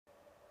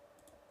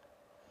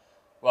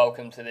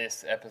Welcome to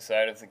this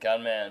episode of the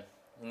Gunman.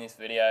 In this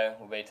video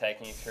we'll be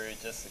taking you through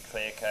just the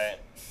clear coat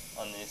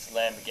on this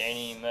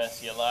Lamborghini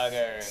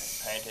Murcielago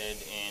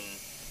painted in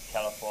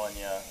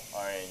California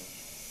orange.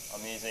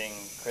 I'm using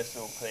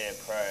Crystal Clear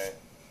Pro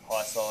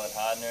high solid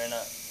hardener in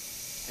it,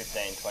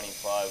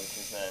 1525, which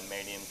is a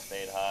medium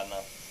speed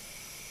hardener.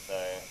 So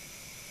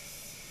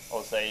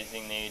also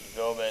using the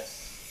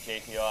DeVilbiss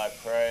GTI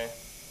Pro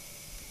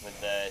with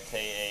the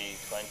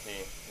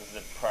TE20. This is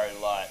a Pro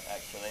Lite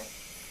actually.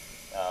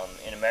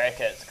 In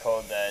America it's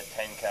called the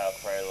Tenka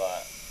Pro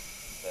Lite.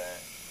 So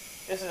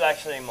this is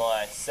actually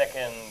my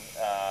second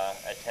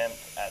attempt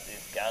at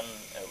this gun.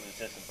 It was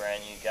just a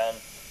brand new gun.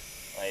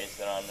 I used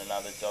it on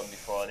another job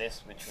before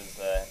this, which was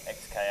the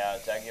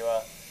XKR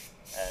Jaguar,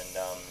 and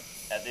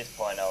at this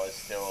point I was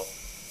still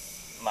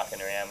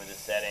mucking around with the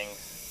settings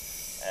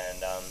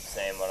and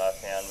seeing what I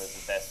found was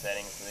the best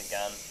settings for the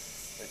gun,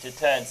 which it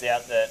turns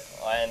out that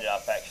I ended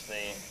up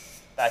actually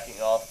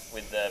backing off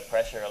with the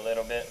pressure a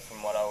little bit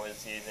from what I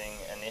was using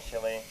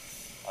initially.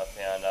 I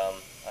found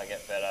I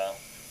get better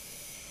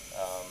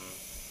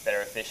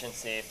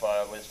efficiency if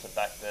I was to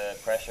back the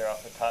pressure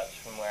off a touch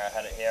from where I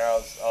had it here. I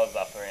was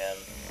up around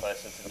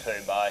closer to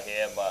 2 bar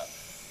here, but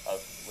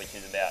which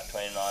is about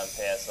 29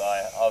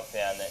 psi. I've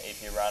found that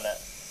if you run it,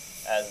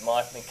 as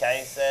Mike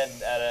McKay said,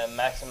 at a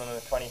maximum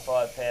of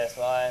 25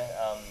 psi,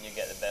 you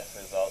get the best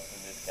results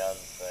with this gun.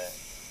 So,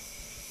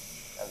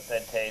 as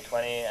I said,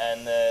 TE20,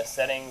 and the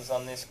settings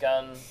on this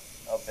gun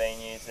I've been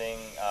using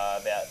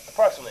about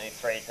approximately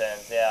 3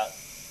 turns out.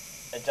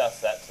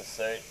 Adjust that to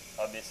suit.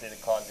 Obviously the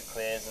kinds of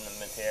clears and the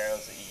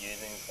materials that you're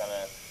using is going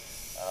to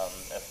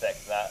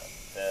affect that.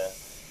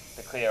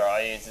 The clear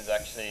I use is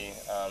actually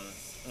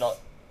not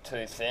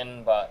too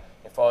thin, but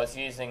if I was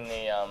using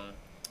the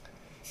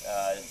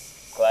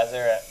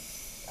Glazer at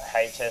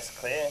HS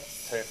Clear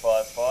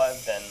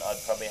 255, then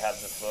I'd probably have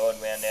the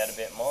fluid wound out a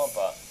bit more,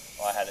 but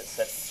I had it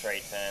set to 3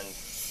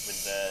 turns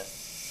with the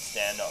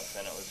Standox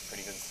and it was a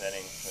pretty good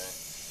setting. So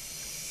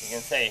you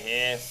can see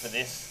here for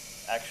this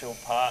actual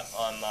part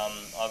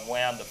I've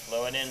wound the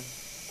fluid in.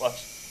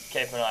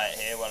 Keep an eye out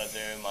here what I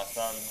do with my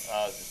son.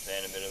 I was just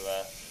being a bit of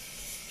a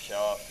show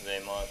off to be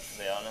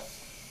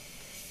honest.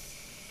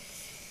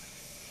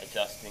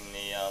 Adjusting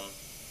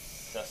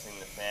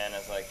the fan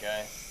as I go.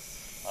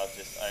 I've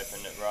just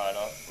opened it right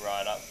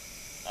up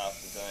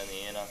after doing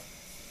the inner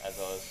as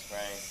I was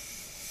spraying.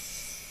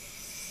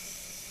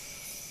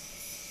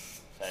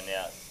 So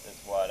now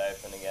it's wide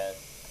open again.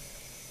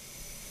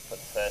 Put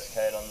the first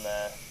coat on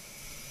the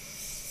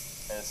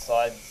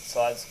side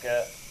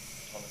skirt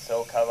on the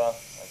sill cover.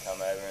 I come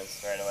over and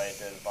straight away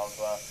do the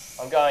bumper.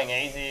 I'm going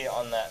easy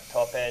on that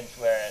top edge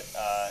where it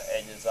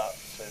edges up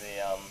to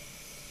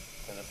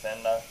the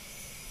fender,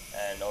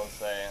 and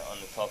also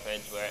on the top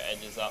edge where it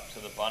edges up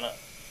to the bonnet.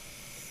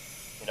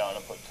 You don't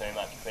want to put too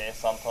much clear.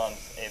 Sometimes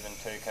even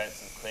 2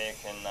 coats of clear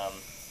can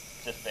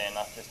just be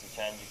enough just to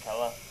change your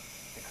colour.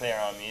 The clear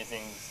I'm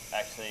using is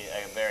actually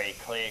a very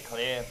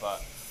clear,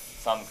 but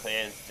some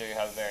clears do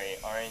have very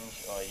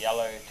orange or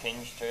yellow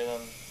tinge to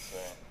them,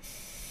 so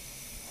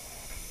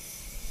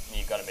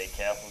you've got to be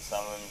careful.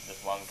 Some of them,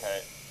 just 1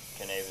 coat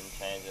can even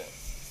change it.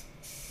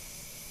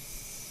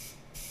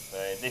 So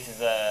this is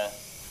a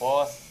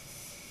 4th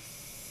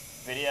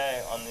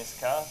video on this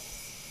car.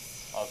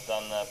 I've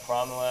done the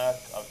primer work,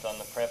 I've done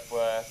the prep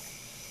work,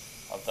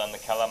 I've done the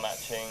colour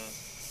matching,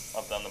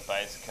 I've done the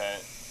base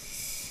coat,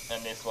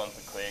 and this one's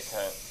the clear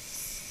coat.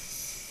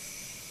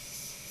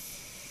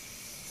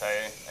 So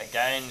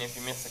again, if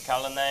you missed the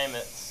colour name,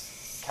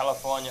 it's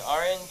California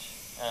Orange,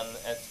 and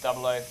it's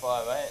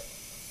 0058.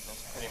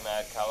 It's a pretty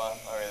mad colour,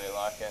 I really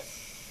like it.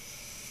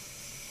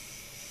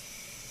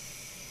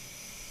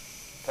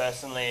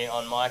 Personally,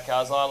 on my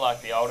cars, I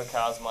like the older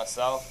cars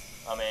myself.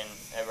 I mean,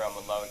 everyone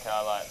would love a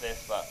car like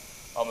this, but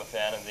I'm a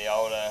fan of the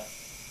older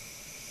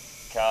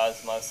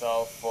cars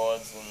myself,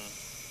 Fords and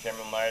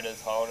General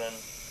Motors, Holden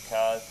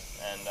cars,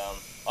 and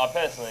I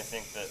personally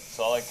think that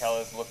solid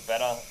colours look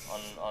better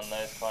on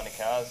those kind of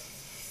cars.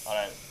 I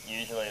don't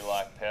usually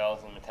like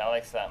pearls and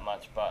metallics that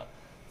much, but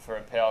for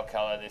a pearl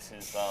colour, this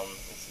is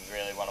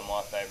really one of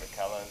my favourite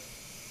colours.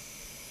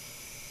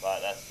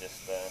 But that's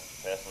just a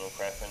personal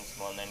preference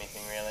more than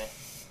anything really.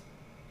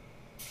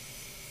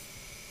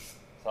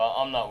 So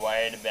I'm not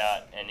worried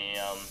about any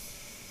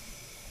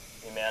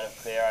the amount of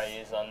clear I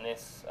use on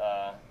this.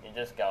 You're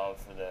just going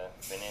for the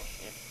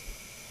finish.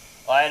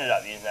 I ended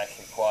up using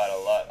actually quite a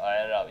lot.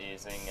 I ended up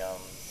using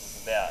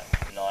it's about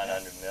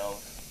 900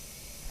 mils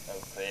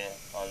of clear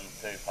on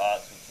 2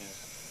 parts, which is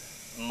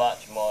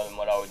much more than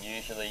what I would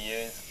usually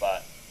use.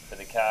 But for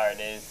the car,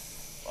 it is.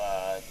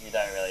 You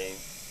don't really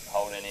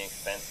hold any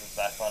expenses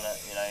back on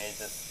it. You know, you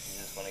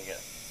just want to get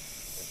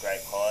a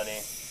great quality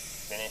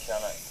finish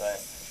on it. So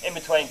in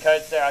between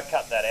coats there, I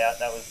cut that out.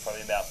 That was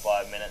probably about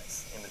 5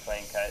 minutes in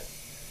between coats.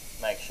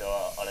 Make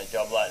sure on a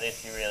job like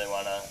this, you really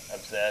want to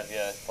observe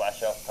your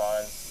flash off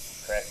times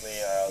correctly,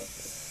 or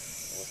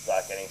else you'll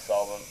start getting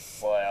solvent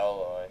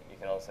boil, or you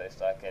can also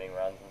start getting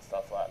runs and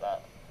stuff like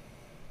that.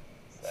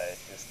 So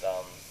just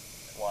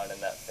winding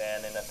that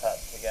fan in a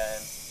touch again.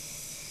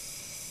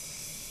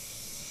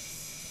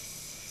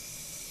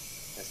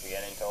 just to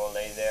get into all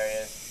these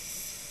areas.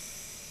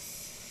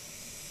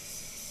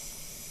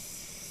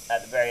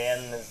 At the very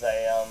end there's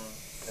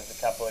a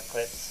couple of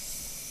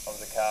clips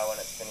of the car when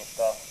it's finished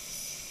off.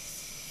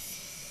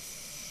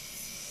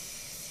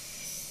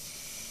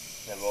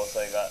 They've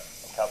also got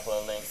a couple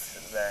of links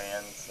at the very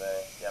end, so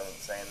if you haven't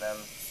seen them,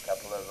 a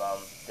couple of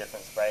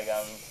different spray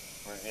guns,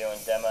 review and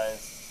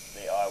demos,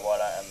 the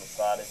iWater and the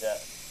starter jet.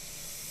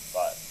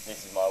 But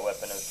this is my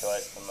weapon of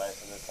choice for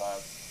most of the time.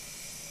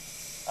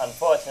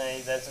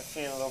 Unfortunately, there's a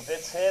few little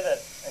bits here that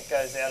it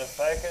goes out of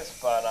focus,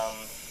 but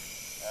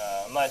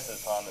most of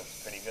the time it's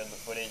pretty good. The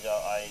footage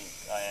I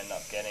end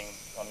up getting,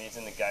 I'm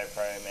using the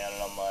GoPro mounted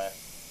on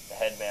the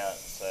head mount,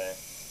 so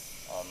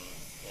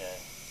yeah.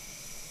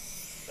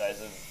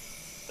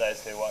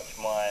 Those who watch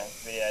my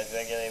videos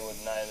regularly would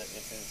know that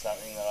this is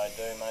something that I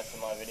do most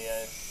of my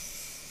videos.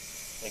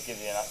 It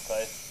gives you an up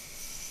close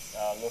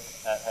look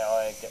at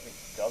how I get the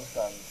jobs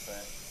done. So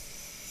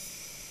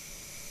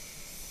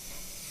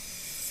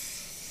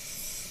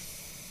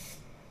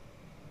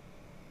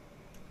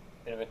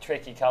bit of a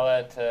tricky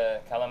colour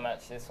to colour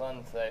match this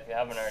one, so if you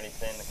haven't already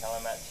seen the colour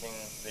matching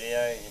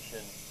video, you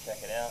should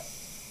check it out.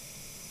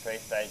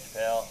 3-stage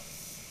PAL.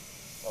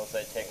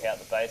 Also check out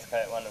the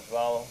Basecoat one as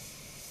well.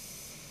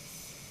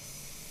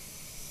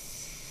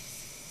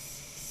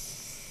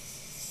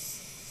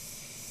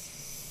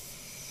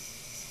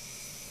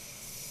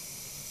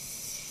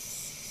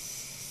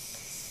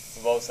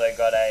 We've also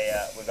got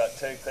we've got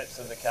two clips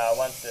of the car.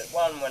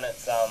 One when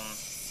it's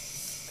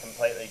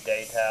completely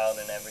detailed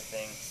and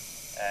everything,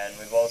 and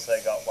we've also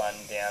got one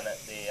down at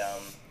the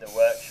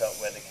workshop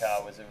where the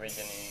car was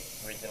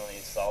originally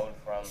sold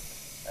from,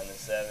 and the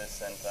service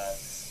centre,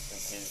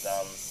 which is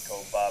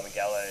called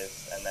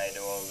Barbagallo's, and they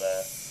do all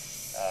the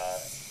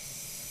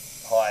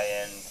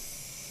high-end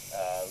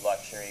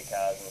luxury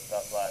cars and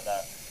stuff like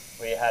that.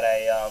 We had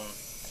a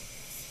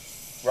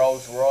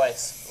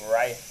Rolls-Royce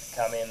Wraith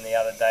come in the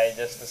other day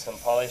just for some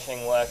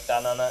polishing work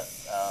done on it.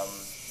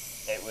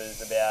 It was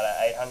about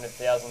an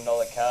 $800,000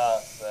 car,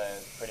 so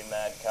it's a pretty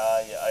mad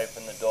car. You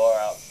open the door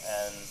up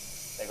and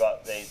they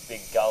got these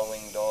big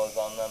gull-wing doors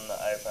on them that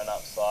open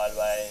up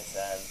sideways,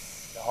 and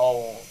the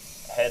whole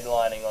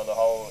headlining or the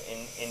whole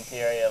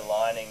interior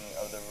lining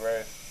of the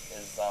roof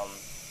is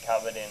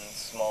covered in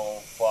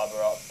small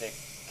fibre optic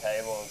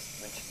cables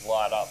which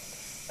light up.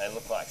 They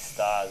look like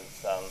stars.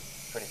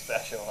 It's pretty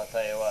special, I'll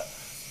tell you what.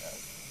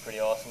 Pretty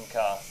awesome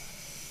car.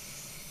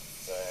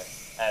 So,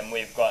 and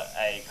we've got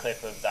a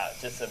clip of that,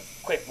 just a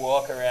quick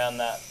walk around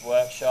that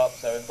workshop.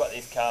 So we've got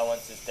this car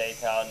once it's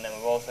detailed, and then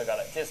we've also got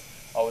it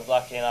I was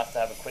lucky enough to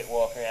have a quick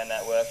walk around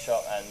that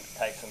workshop and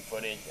take some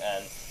footage,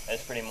 and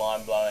it's pretty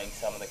mind-blowing,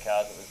 some of the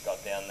cars that we've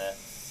got down there.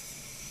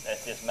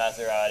 It's just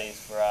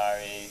Maseratis,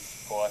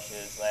 Ferraris,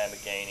 Porsches,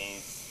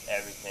 Lamborghinis,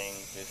 everything,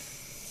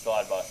 just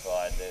side by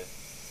side. There's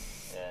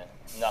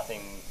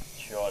nothing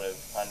short of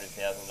 $100,000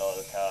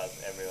 cars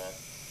everywhere.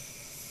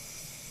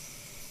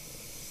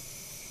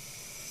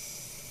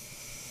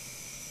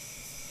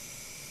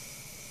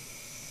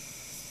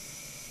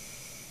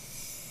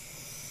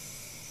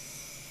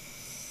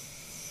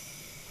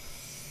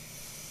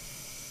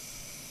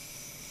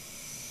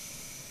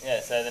 Yeah,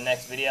 so the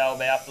next video I'll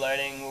be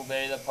uploading will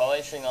be the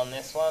polishing on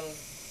this one.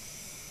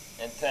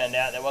 It turned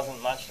out there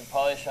wasn't much to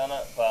polish on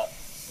it, but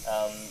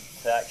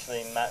to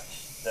actually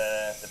match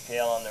the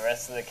peel on the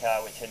rest of the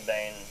car, which had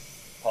been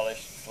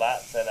polished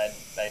flat, so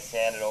they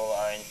sanded all the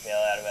orange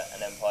peel out of it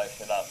and then polished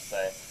it up. So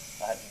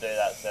I had to do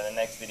that. So the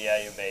next video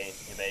you'll be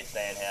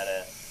seeing how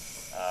to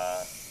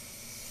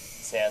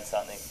sand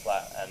something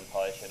flat and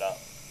polish it up.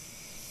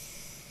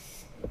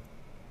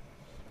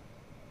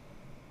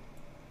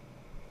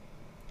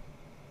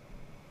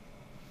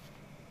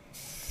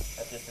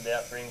 That just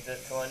about brings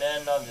it to an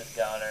end. I'm just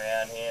going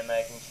around here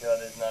making sure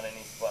there's not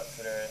any spots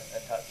that are a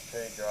touch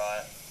too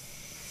dry.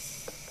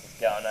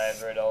 Just going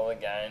over it all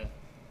again,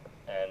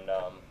 and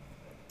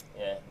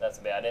yeah, that's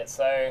about it.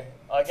 So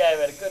I gave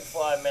it a good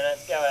 5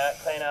 minutes. Go out,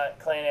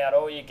 clean out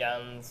all your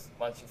guns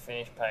once you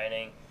finish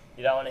painting.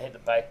 You don't want to hit the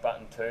bake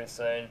button too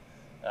soon,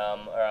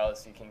 or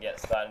else you can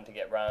starting to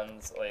get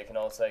runs, or you can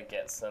also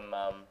get some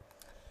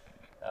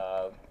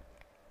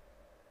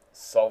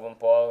solvent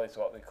boil is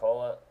what we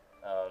call it.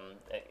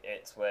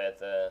 It's where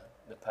the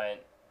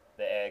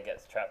air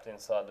gets trapped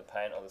inside the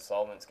paint, or the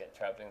solvents get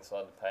trapped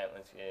inside the paint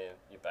once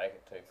you bake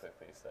it too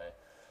quickly. So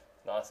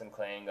it's nice and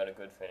clean, got a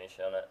good finish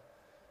on it.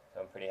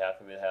 So I'm pretty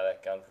happy with how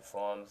that gun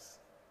performs.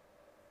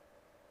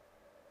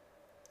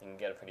 You can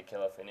get a pretty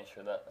killer finish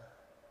with it.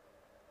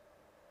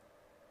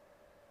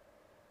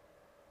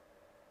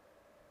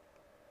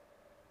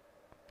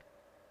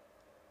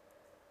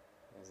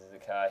 This is the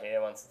car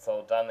here. Once it's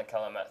all done, the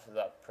colour matches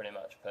up pretty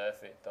much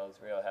perfect. I was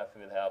real happy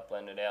with how it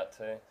blended out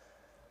too.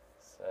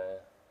 So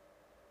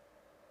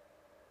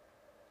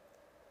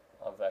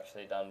I've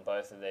actually done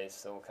both of these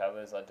sill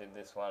covers. I did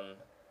this one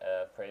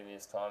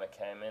previous time it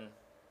came in.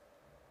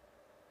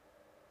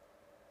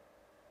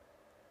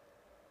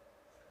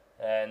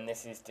 And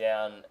this is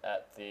down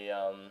at the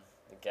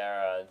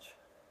garage.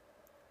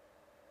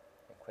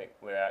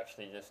 we're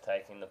actually just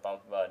taking the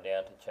bumper bar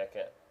down to check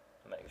it,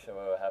 make sure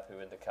we were happy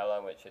with the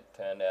colour, which it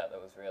turned out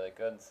that was really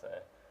good. So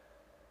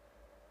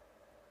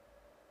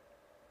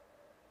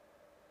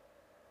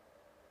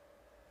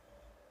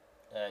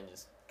and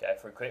just go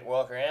for a quick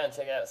walk around,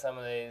 check out some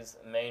of these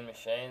mean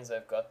machines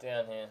they've got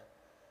down here.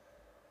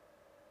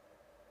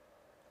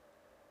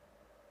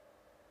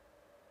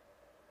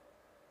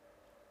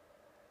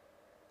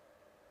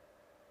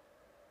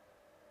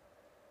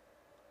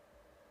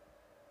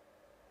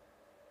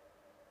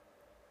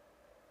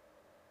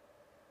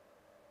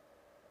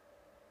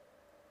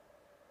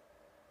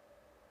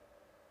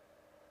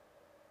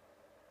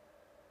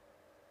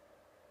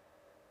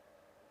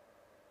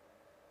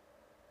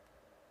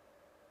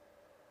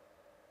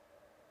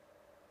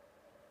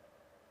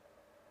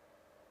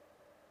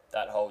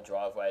 That whole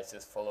driveway is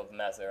just full of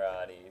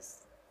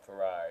Maseratis,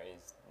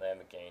 Ferraris,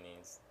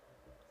 Lamborghinis.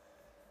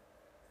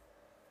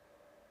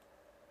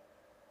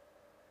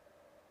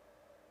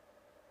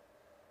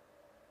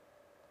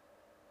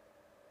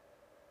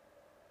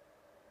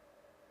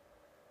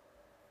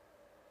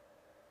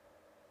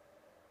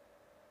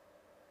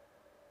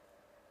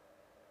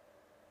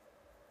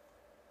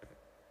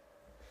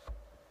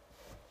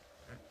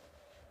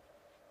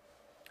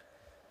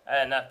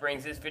 And that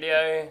brings this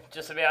video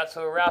just about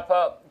to a wrap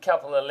up. A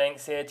couple of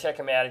links here, check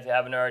them out if you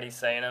haven't already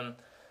seen them.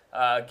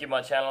 Give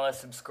my channel a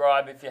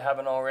subscribe if you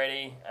haven't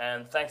already.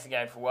 And thanks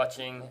again for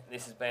watching.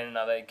 This has been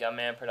another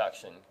Gunman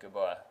production.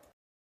 Goodbye.